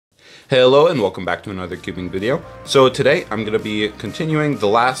Hello and welcome back to another cubing video. So today I'm going to be continuing the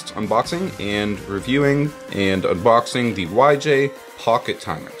last unboxing and reviewing and unboxing the YJ Pocket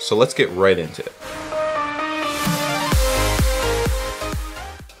Timer. So let's get right into it.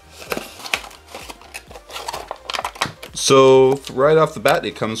 So right off the bat,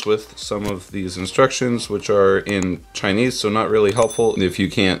 it comes with some of these instructions, which are in Chinese, so not really helpful if you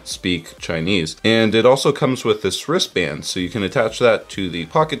can't speak Chinese. And it also comes with this wristband, so you can attach that to the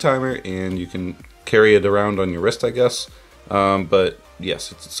pocket timer and you can carry it around on your wrist, I guess. But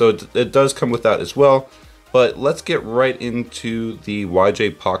yes, it does come with that as well. But let's get right into the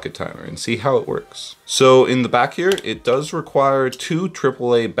YJ Pocket Timer and see how it works. So in the back here, it does require 2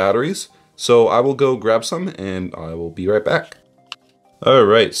 AAA batteries. So I will go grab some and I will be right back.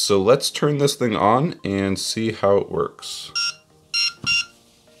 Alright, so let's turn this thing on and see how it works.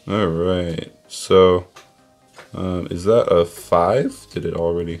 Alright, so is that a 5? Did it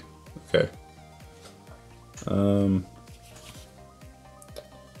already? Okay.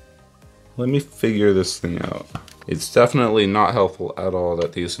 Let me figure this thing out. It's definitely not helpful at all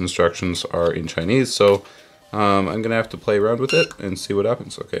that these instructions are in Chinese, so I'm gonna have to play around with it and see what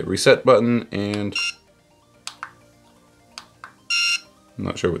happens. Okay, reset button, and I'm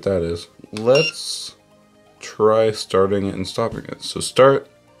not sure what that is. Let's try starting it and stopping it. So start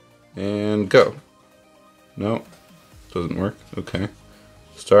and go. No, doesn't work. Okay,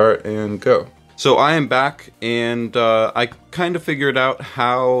 start and go. So I am back, and I kind of figured out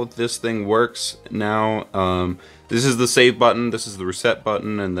how this thing works now. This is the save button, this is the reset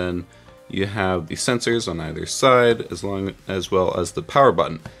button, and then you have the sensors on either side, as well as the power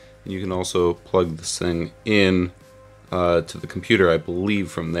button. And you can also plug this thing in to the computer, I believe,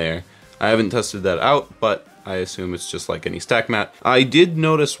 from there. I haven't tested that out, but I assume it's just like any stack mat. I did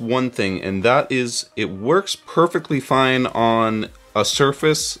notice one thing, and that is it works perfectly fine on a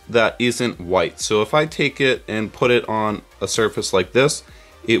surface that isn't white. So if I take it and put it on a surface like this,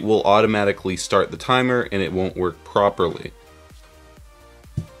 it will automatically start the timer and it won't work properly.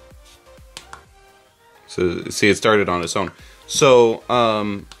 So see, it started on its own. So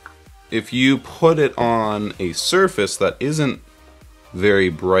if you put it on a surface that isn't very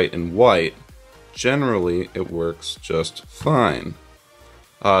bright and white, generally it works just fine.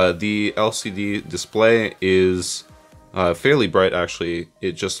 The LCD display is fairly bright, actually.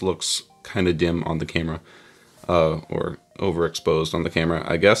 It just looks kind of dim on the camera, or overexposed on the camera,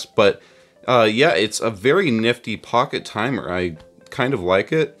 I guess. But yeah, it's a very nifty pocket timer. I kind of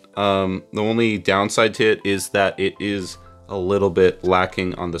like it. The only downside to it is that it is a little bit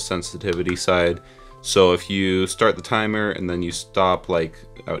lacking on the sensitivity side. So if you start the timer and then you stop, like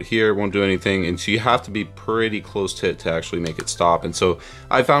out here, it won't do anything, and so you have to be pretty close to it to actually make it stop. And so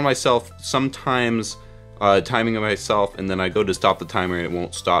I found myself sometimes timing it myself, and then I go to stop the timer and it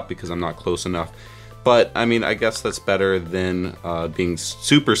won't stop because I'm not close enough. But I mean, I guess that's better than being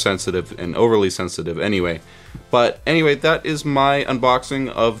super sensitive and overly sensitive anyway. But anyway, that is my unboxing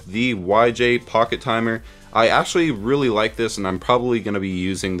of the YJ Pocket Timer. I actually really like this, and I'm probably going to be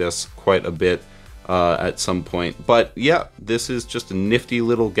using this quite a bit at some point. But yeah, this is just a nifty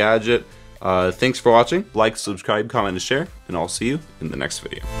little gadget. Thanks for watching. Like, subscribe, comment, and share, and I'll see you in the next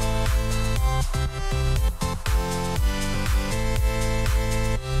video.